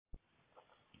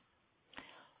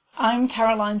I'm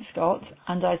Caroline Scott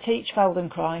and I teach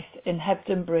Feldenkrais in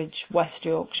Hebden Bridge, West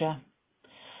Yorkshire.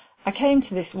 I came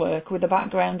to this work with a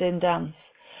background in dance.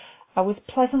 I was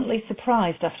pleasantly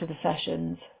surprised after the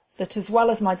sessions that as well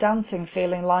as my dancing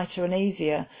feeling lighter and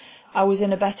easier, I was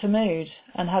in a better mood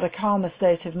and had a calmer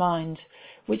state of mind,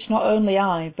 which not only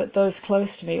I but those close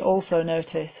to me also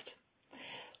noticed.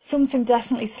 Something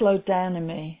definitely slowed down in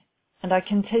me, and I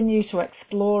continue to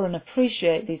explore and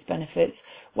appreciate these benefits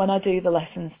when I do the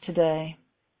lessons today.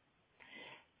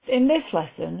 In this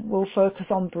lesson, we'll focus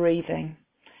on breathing,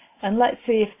 and let's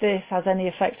see if this has any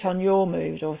effect on your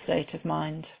mood or state of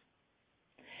mind.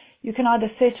 You can either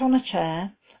sit on a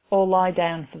chair or lie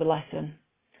down for the lesson,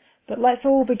 but let's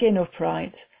all begin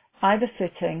upright, either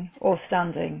sitting or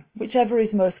standing, whichever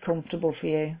is most comfortable for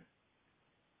you.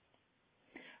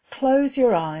 Close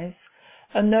your eyes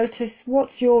and notice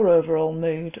what's your overall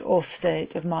mood or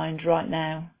state of mind right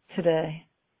now, today.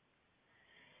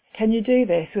 Can you do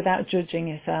this without judging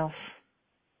yourself?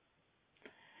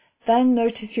 Then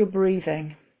notice your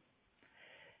breathing.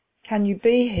 Can you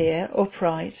be here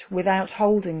upright without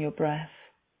holding your breath?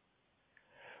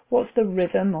 What's the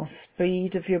rhythm or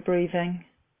speed of your breathing?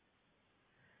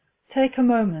 Take a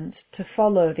moment to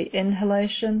follow the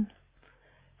inhalation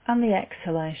and the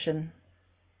exhalation.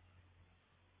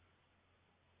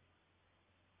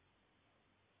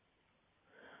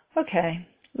 Okay,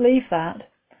 leave that.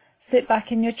 Sit back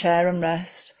in your chair and rest,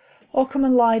 or come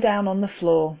and lie down on the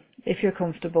floor if you're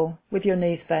comfortable with your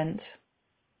knees bent.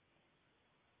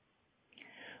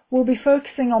 We'll be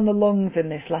focusing on the lungs in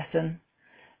this lesson.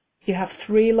 You have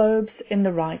 3 lobes in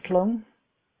the right lung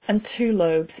and 2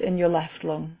 lobes in your left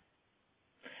lung.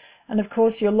 And of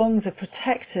course your lungs are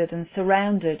protected and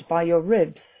surrounded by your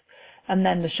ribs and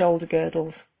then the shoulder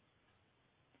girdles.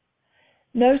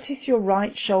 Notice your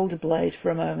right shoulder blade for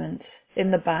a moment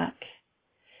in the back.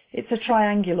 It's a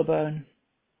triangular bone.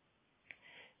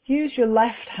 Use your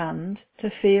left hand to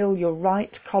feel your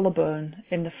right collarbone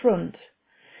in the front,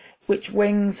 which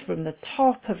wings from the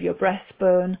top of your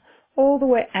breastbone all the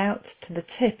way out to the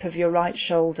tip of your right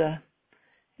shoulder.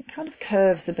 It kind of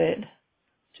curves a bit.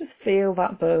 Just feel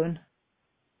that bone.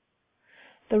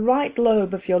 The right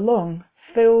lobe of your lung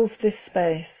fills this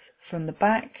space from the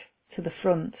back to the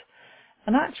front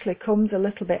and actually comes a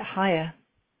little bit higher.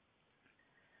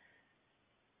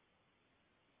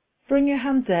 Bring your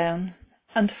hand down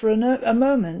and for a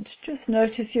moment just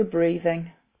notice your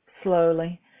breathing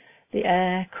slowly, the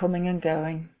air coming and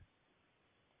going.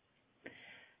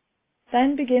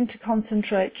 Then begin to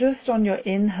concentrate just on your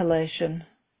inhalation.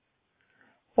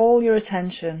 All your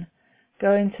attention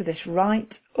going to this right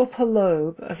upper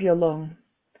lobe of your lung,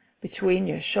 between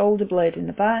your shoulder blade in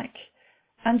the back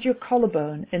and your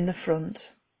collarbone in the front.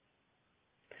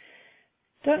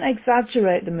 Don't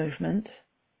exaggerate the movement,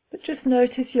 but just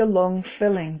notice your lung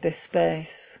filling this space.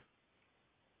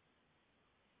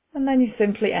 And then you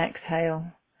simply exhale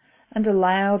and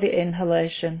allow the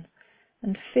inhalation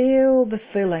and feel the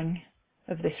filling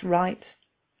of this right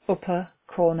upper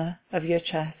corner of your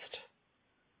chest.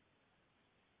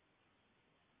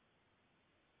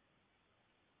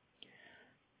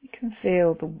 You can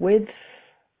feel the width,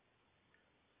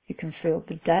 you can feel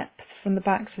the depth from the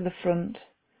back to the front,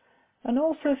 and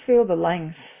also feel the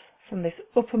length from this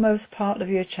uppermost part of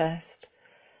your chest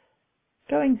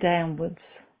going downwards.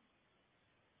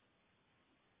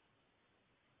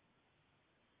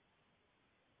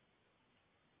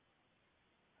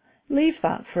 Leave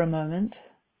that for a moment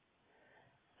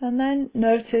and then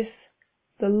notice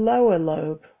the lower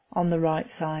lobe on the right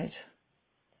side.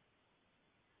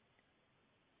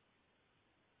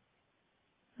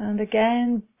 And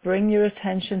again, bring your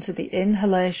attention to the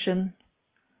inhalation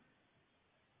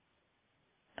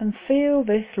and feel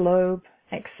this lobe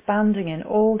expanding in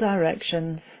all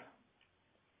directions.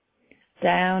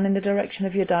 Down in the direction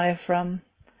of your diaphragm,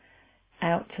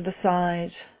 out to the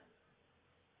side,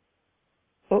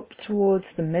 up towards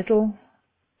the middle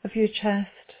of your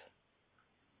chest,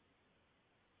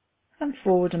 and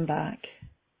forward and back.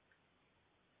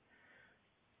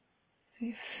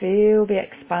 You feel the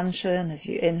expansion as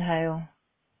you inhale,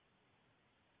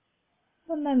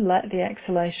 and then let the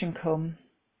exhalation come.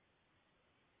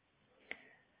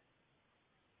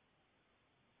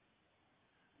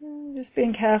 Just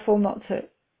being careful not to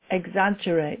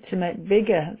exaggerate, to make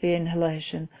bigger the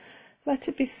inhalation. Let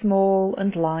it be small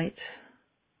and light.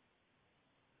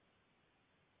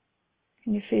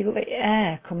 Can you feel the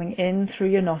air coming in through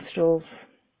your nostrils?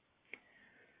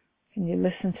 Can you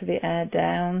listen to the air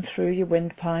down through your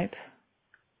windpipe?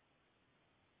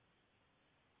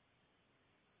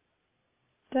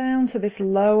 Down to this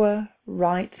lower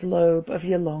right lobe of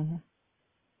your lung.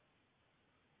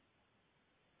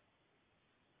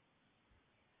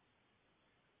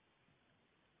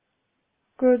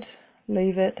 Good.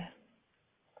 Leave it.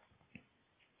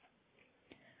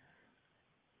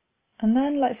 And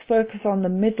then let's focus on the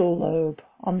middle lobe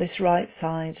on this right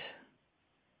side.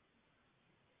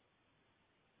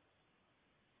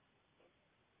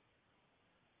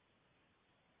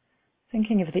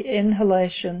 Thinking of the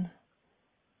inhalation,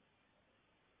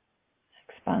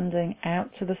 expanding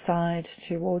out to the side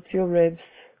towards your ribs,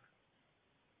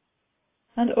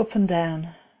 and up and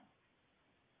down.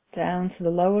 Down to the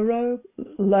lower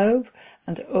lobe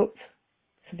and up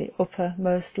to the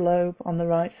uppermost lobe on the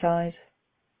right side.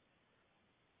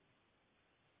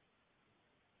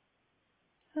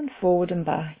 And forward and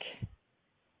back.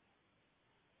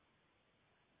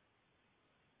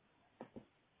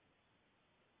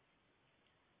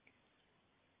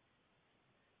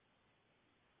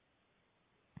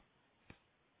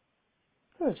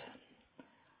 Good.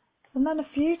 And then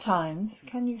a few times,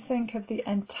 can you think of the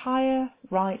entire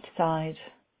right side,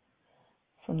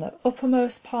 from the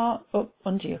uppermost part up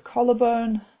under your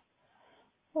collarbone,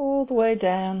 all the way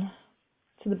down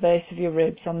to the base of your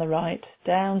ribs on the right,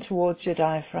 down towards your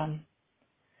diaphragm.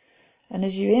 And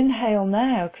as you inhale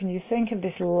now, can you think of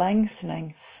this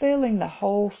lengthening, filling the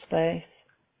whole space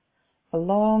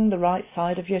along the right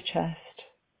side of your chest,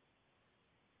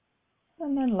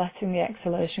 and then letting the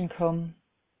exhalation come.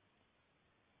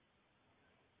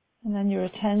 And then your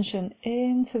attention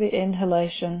into the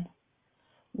inhalation,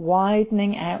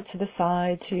 widening out to the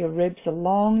side, to your ribs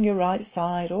along your right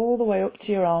side, all the way up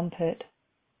to your armpit.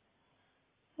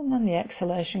 And then the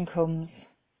exhalation comes.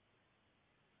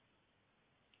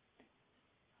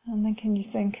 And then can you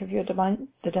think of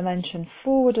the dimension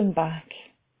forward and back,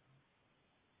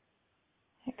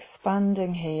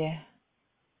 expanding here.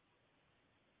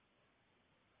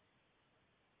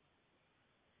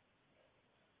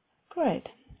 Great.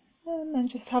 And then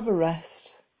just have a rest.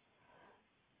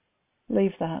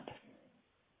 Leave that.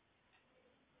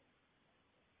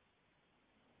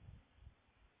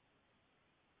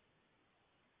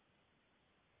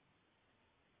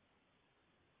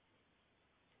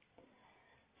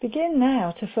 Begin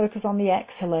now to focus on the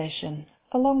exhalation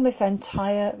along this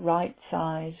entire right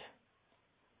side.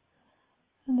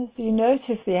 And as you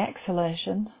notice the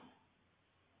exhalation,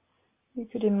 you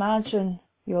could imagine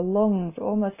your lungs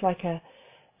almost like a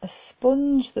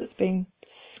sponge that's being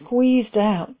squeezed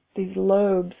out, these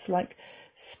lobes like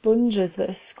sponges that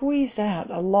are squeezed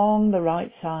out along the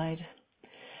right side.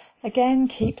 Again,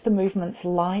 keep the movements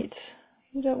light.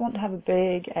 You don't want to have a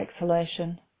big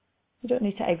exhalation. You don't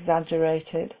need to exaggerate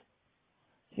it.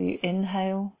 So you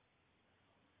inhale,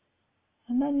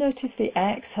 and then notice the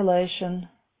exhalation.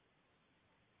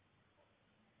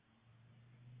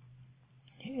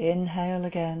 You inhale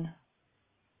again.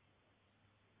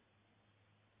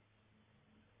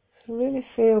 So really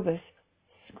feel this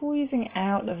squeezing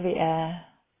out of the air.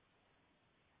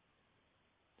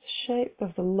 The shape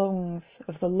of the lungs,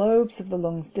 of the lobes of the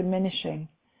lungs diminishing,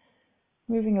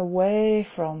 moving away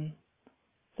from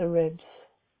the ribs,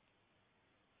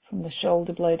 from the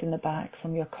shoulder blade in the back,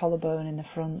 from your collarbone in the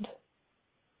front.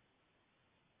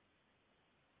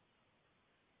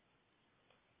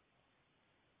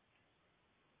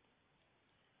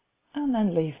 And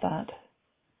then leave that.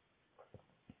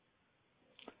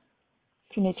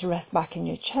 If you need to rest back in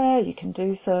your chair, you can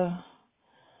do so.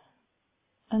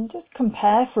 And just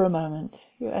compare for a moment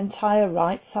your entire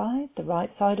right side, the right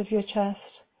side of your chest,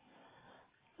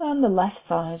 and the left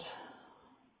side.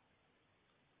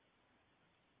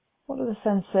 What are the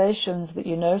sensations that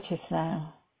you notice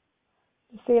now?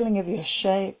 The feeling of your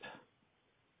shape.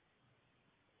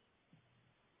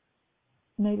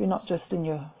 Maybe not just in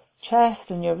your chest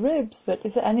and your ribs, but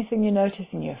is there anything you notice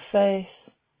in your face,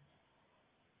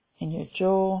 in your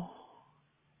jaw?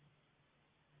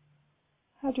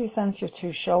 How do you sense your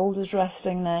two shoulders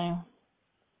resting now?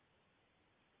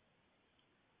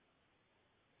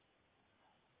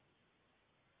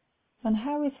 And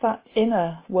how is that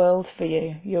inner world for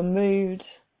you, your mood,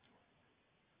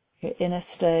 your inner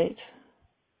state?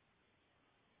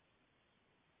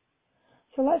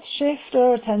 So let's shift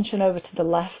our attention over to the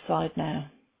left side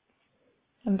now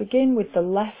and begin with the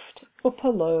left upper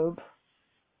lobe.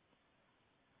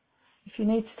 If you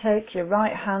need to take your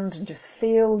right hand and just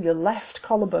feel your left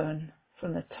collarbone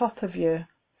from the top of your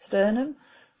sternum,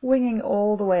 winging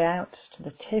all the way out to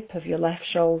the tip of your left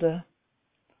shoulder.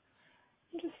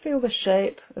 And just feel the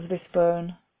shape of this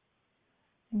bone.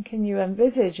 And can you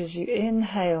envisage as you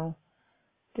inhale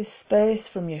this space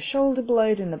from your shoulder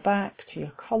blade in the back to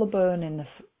your collarbone in the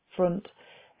front,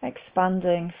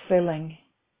 expanding, filling.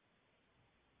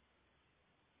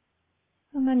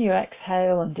 And then you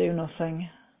exhale and do nothing.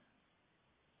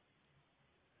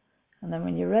 And then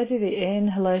when you're ready, the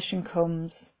inhalation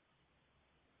comes.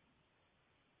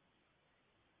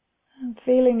 And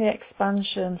feeling the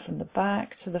expansion from the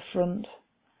back to the front,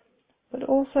 but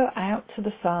also out to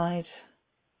the side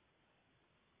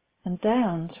and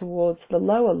down towards the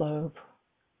lower lobe.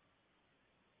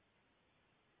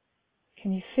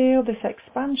 Can you feel this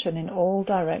expansion in all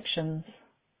directions?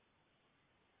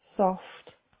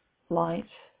 Soft, light.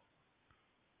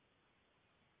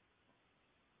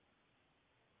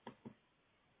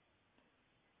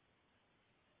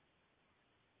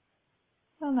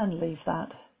 And then leave that.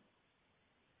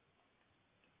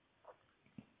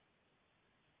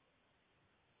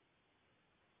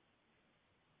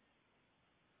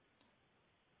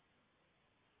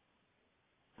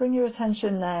 Bring your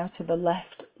attention now to the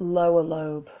left lower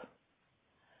lobe,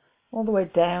 all the way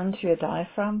down to your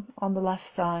diaphragm on the left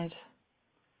side.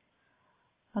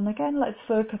 And again, let's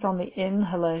focus on the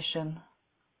inhalation.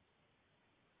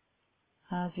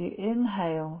 As you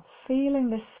inhale, feeling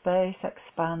this space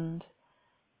expand,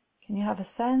 can you have a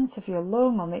sense of your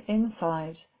lung on the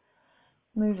inside,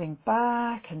 moving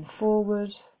back and forward,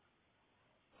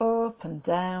 up and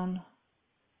down,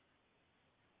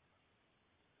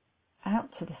 out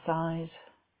to the side.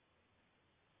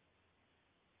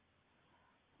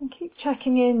 And keep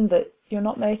checking in that you're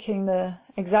not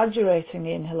exaggerating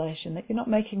the inhalation, that you're not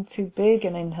making too big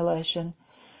an inhalation.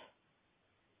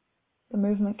 The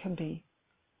movement can be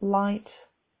light,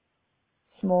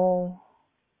 small.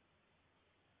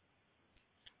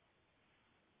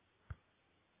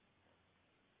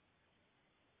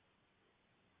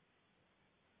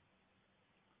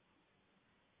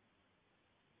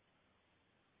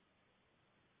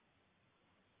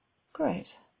 Great.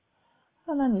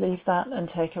 And then leave that and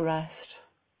take a rest.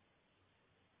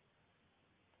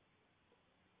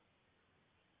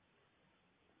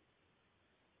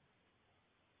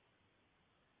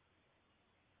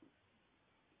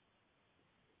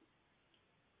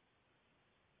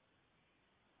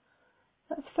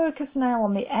 Let's focus now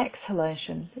on the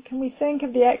exhalation. So can we think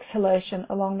of the exhalation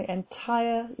along the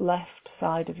entire left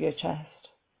side of your chest,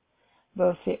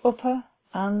 both the upper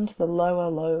and the lower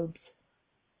lobes?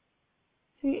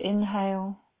 So you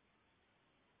inhale,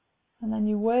 and then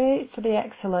you wait for the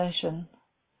exhalation.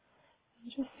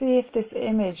 And just see if this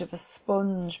image of a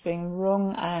sponge being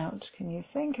wrung out, can you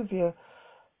think of the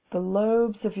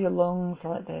lobes of your lungs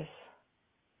like this?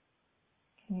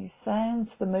 Can you sense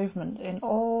the movement in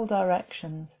all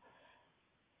directions,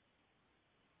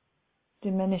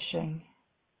 diminishing?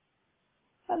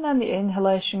 And then the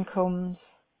inhalation comes.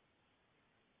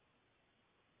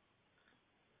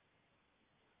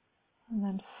 And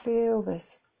then feel this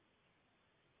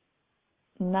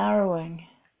narrowing,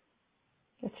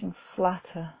 getting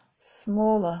flatter,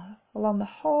 smaller along the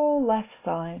whole left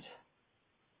side.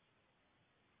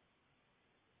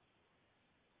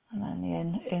 And then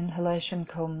the inhalation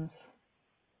comes.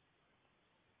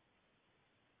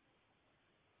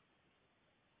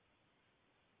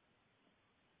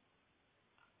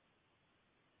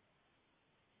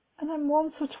 And then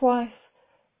once or twice,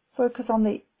 focus on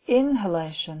the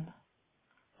inhalation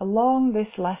along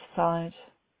this left side,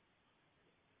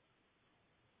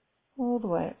 all the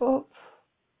way up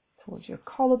towards your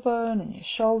collarbone and your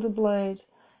shoulder blade,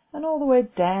 and all the way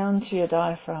down to your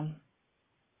diaphragm.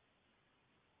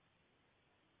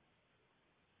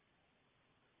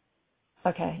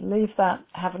 Okay, leave that,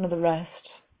 have another rest.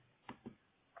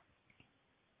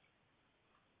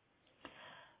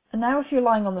 And now if you're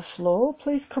lying on the floor,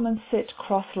 please come and sit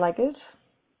cross-legged.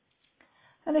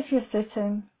 And if you're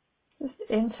sitting, just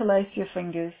interlace your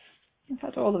fingers. In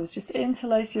fact, all of us, just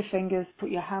interlace your fingers,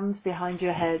 put your hands behind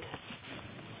your head.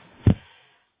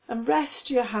 And rest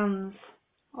your hands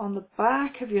on the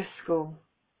back of your skull.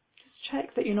 Just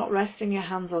check that you're not resting your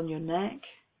hands on your neck.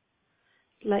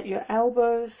 Let your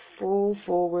elbows fall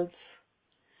forwards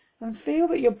and feel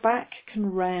that your back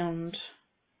can round.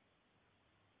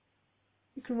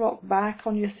 You can rock back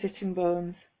on your sitting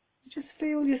bones. Just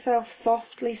feel yourself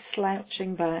softly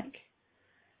slouching back.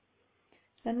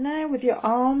 And now with your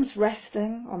arms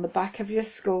resting on the back of your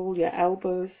skull, your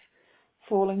elbows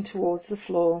falling towards the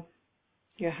floor,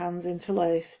 your hands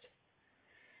interlaced,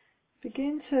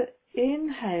 begin to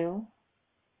inhale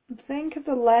and think of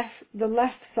the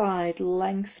left side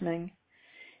lengthening.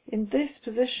 In this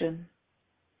position,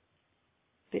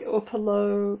 the upper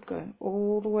lobe going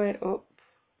all the way up,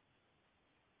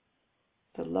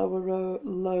 the lower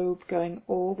lobe going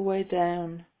all the way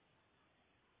down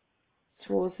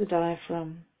towards the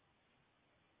diaphragm.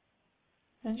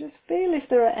 And just feel if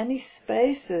there are any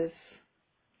spaces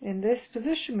in this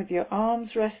position with your arms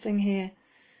resting here,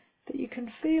 that you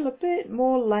can feel a bit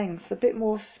more length, a bit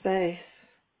more space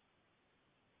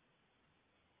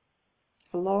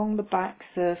along the back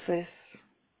surface.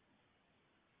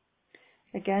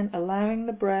 Again, allowing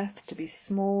the breath to be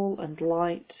small and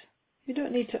light. You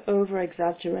don't need to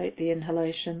over-exaggerate the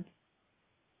inhalation.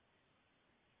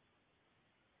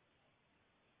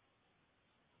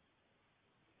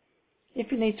 If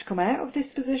you need to come out of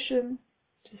this position,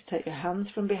 just take your hands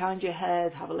from behind your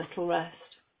head, have a little rest.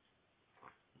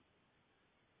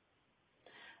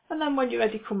 And then when you're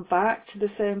ready, come back to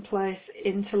the same place,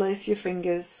 interlace your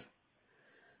fingers,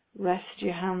 rest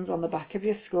your hands on the back of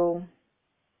your skull,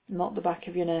 not the back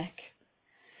of your neck.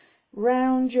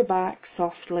 Round your back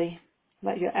softly,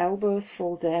 let your elbows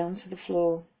fall down to the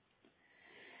floor.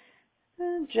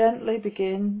 And gently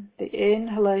begin the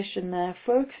inhalation now,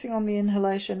 focusing on the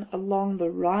inhalation along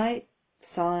the right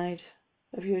side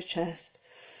of your chest.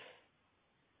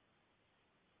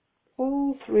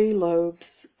 All 3 lobes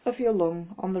of your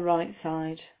lung on the right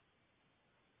side.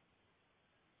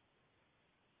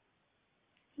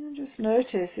 And just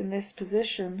notice in this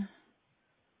position,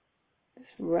 this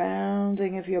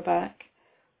rounding of your back,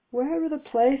 where are the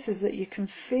places that you can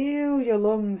feel your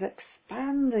lungs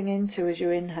expanding into as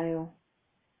you inhale?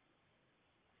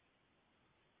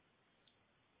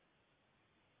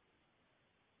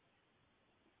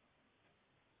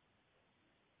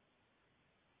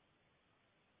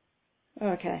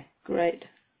 Okay, great.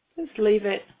 Just leave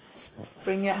it.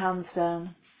 Bring your hands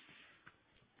down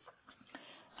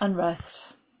and rest.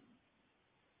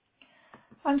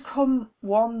 And come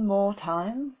one more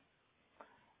time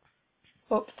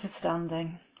up to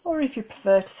standing. Or if you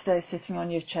prefer to stay sitting on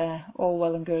your chair, all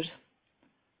well and good.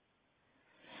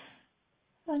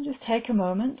 And just take a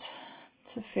moment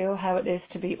to feel how it is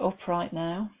to be upright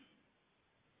now.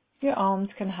 Your arms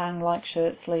can hang like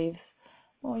shirt sleeves,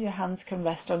 or your hands can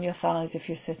rest on your thighs if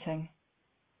you're sitting.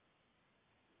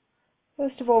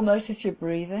 First of all, notice your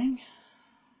breathing.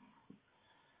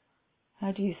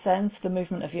 How do you sense the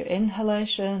movement of your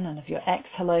inhalation and of your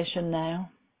exhalation now?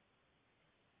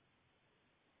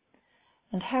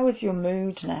 And how is your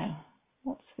mood now?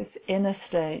 What's this inner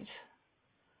state?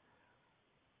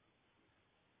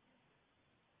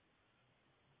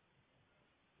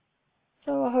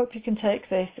 So I hope you can take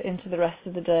this into the rest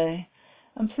of the day.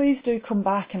 And please do come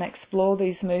back and explore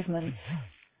these movements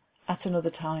at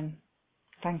another time.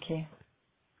 Thank you.